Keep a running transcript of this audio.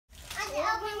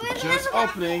Just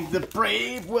opening the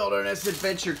Brave Wilderness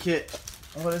Adventure Kit.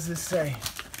 What does this say?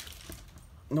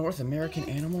 North American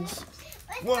Animals?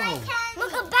 Whoa!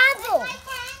 Look, a basil!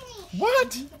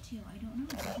 What?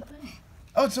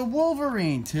 Oh, it's a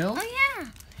Wolverine, Till. Oh, yeah.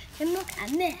 And look at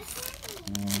this.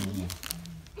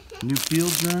 New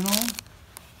field journal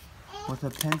with a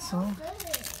pencil.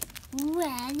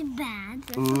 Red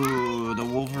badge. Ooh, the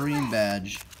Wolverine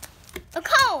badge. A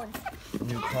cone.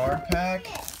 New card pack.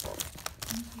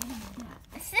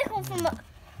 A sticker from a...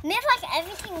 There's like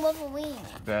everything Wolverine.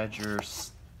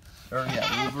 Badgers. Or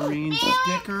yeah, Wolverine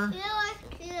sticker.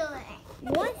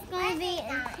 What's going to be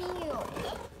in here?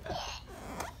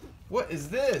 What is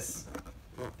this?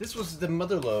 This was the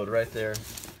mother load right there.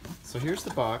 So here's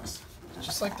the box,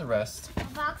 just like the rest. The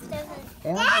box doesn't...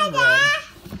 Orange and red.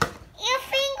 Your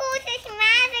fingers is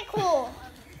magical.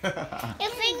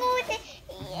 Your fingers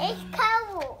is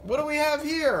colorful. What do we have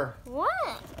here?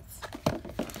 What?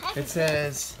 It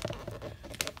says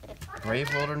Brave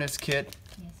Wilderness Kit,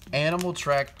 Animal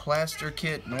Track Plaster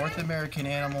Kit, North American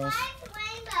Animals,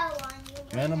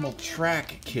 Animal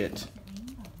Track Kit.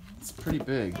 It's pretty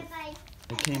big.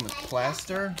 It came with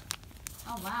plaster.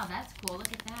 Oh wow, that's cool.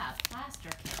 Look at that. Plaster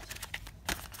kit.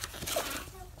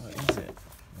 What is it?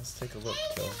 Let's take a look,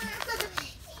 Phil.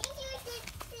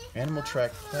 Animal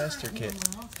Track Plaster Kit.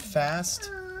 Fast,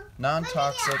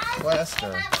 non-toxic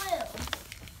plaster.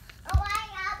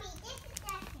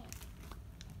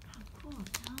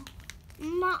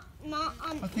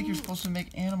 I think you're supposed to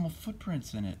make animal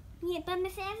footprints in it. Yeah, but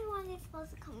Miss Everyone is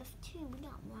supposed to come with two. We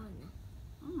got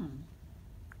one.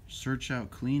 Search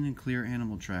out clean and clear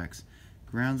animal tracks.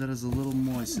 Ground that is a little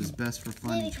moist is best for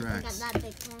finding tracks. That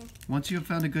big one. Once you have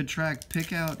found a good track,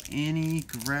 pick out any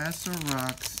grass or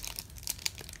rocks.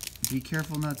 Be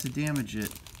careful not to damage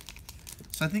it.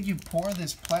 So I think you pour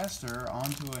this plaster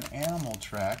onto an animal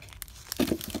track,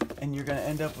 and you're going to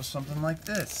end up with something like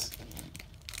this.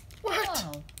 What?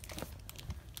 Oh.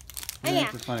 You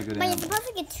have to find a good But you're animal. supposed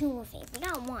to get two of it. We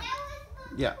got one.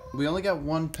 Yeah, we only got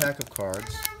one pack of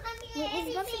cards. We're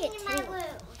supposed to get two.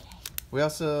 We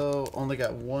also only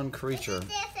got one creature,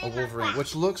 a Wolverine,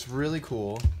 which looks really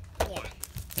cool. Yeah.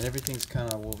 And everything's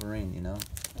kind of Wolverine, you know?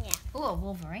 Yeah. Ooh, a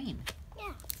Wolverine.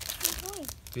 Yeah.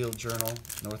 Field Journal,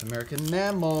 North American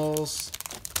Mammals.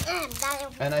 And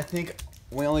And I think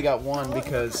we only got one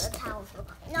because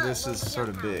this is sort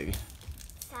of big.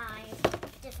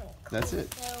 That's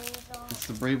it. It's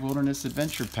the Brave Wilderness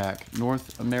Adventure Pack,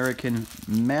 North American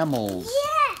Mammals.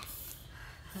 Yes!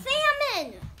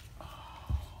 Salmon!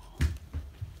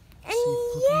 And See,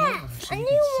 flip 'em over yes! so A you new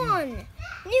can see. one!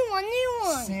 New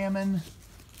one! Salmon,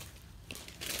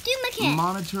 Duplicate!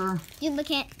 monitor,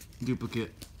 Duplicate.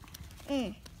 duplicate.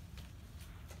 Mm.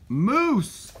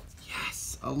 Moose!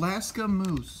 Yes! Alaska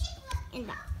moose. And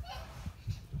that.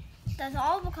 That's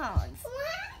all the cards.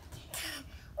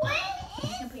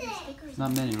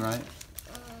 Not many, right?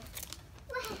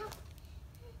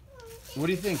 What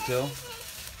do you think, Phil?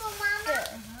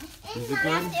 Is it good?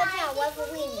 Want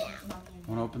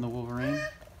Want to open the Wolverine?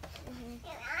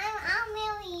 I'll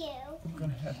marry you. I'm going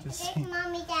to have to It's see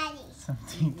Mommy, Daddy. some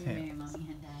Mary, details. Mommy,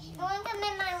 and Daddy. You want to come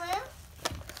in my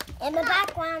room? In the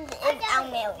background is I'll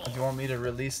marry Do you. you want me to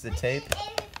release the tape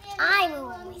I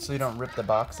will. so you don't rip the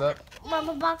box up? Well,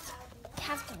 the box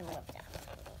has to be ripped up.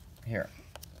 Here.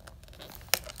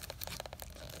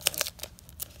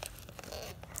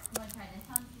 You want to try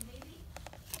this on, baby?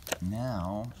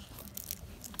 Now,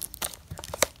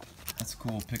 that's a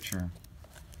cool picture.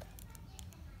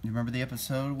 You remember the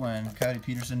episode when Coyote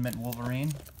Peterson met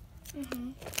Wolverine? Mm-hmm.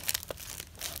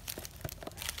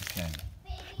 Okay,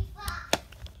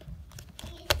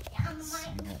 let's see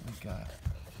what we got.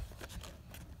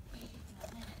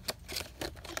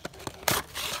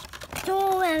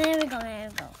 Oh, there we go, there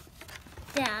we go.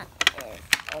 That is,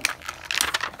 oh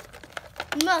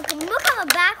my God. Look at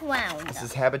the background. This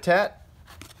is habitat.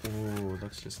 Ooh,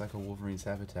 looks just like a Wolverine's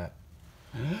habitat.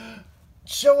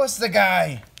 Show us the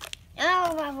guy!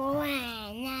 Oh,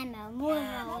 Wolverine, I'm a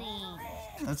Wolverine.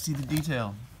 Let's see the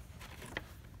detail.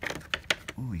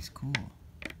 Ooh, he's cool.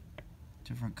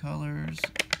 Different colors,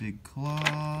 big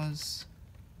claws.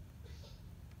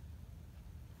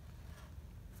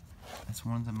 That's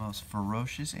one of the most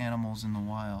ferocious animals in the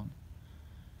wild.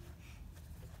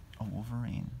 A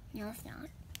Wolverine. No, it's not.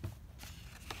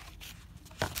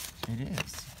 It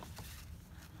is.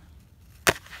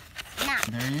 No.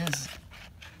 There he is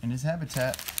in his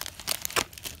habitat.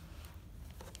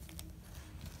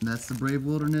 That's the Brave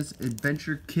Wilderness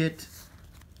Adventure Kit,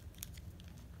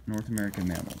 North American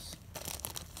Mammals.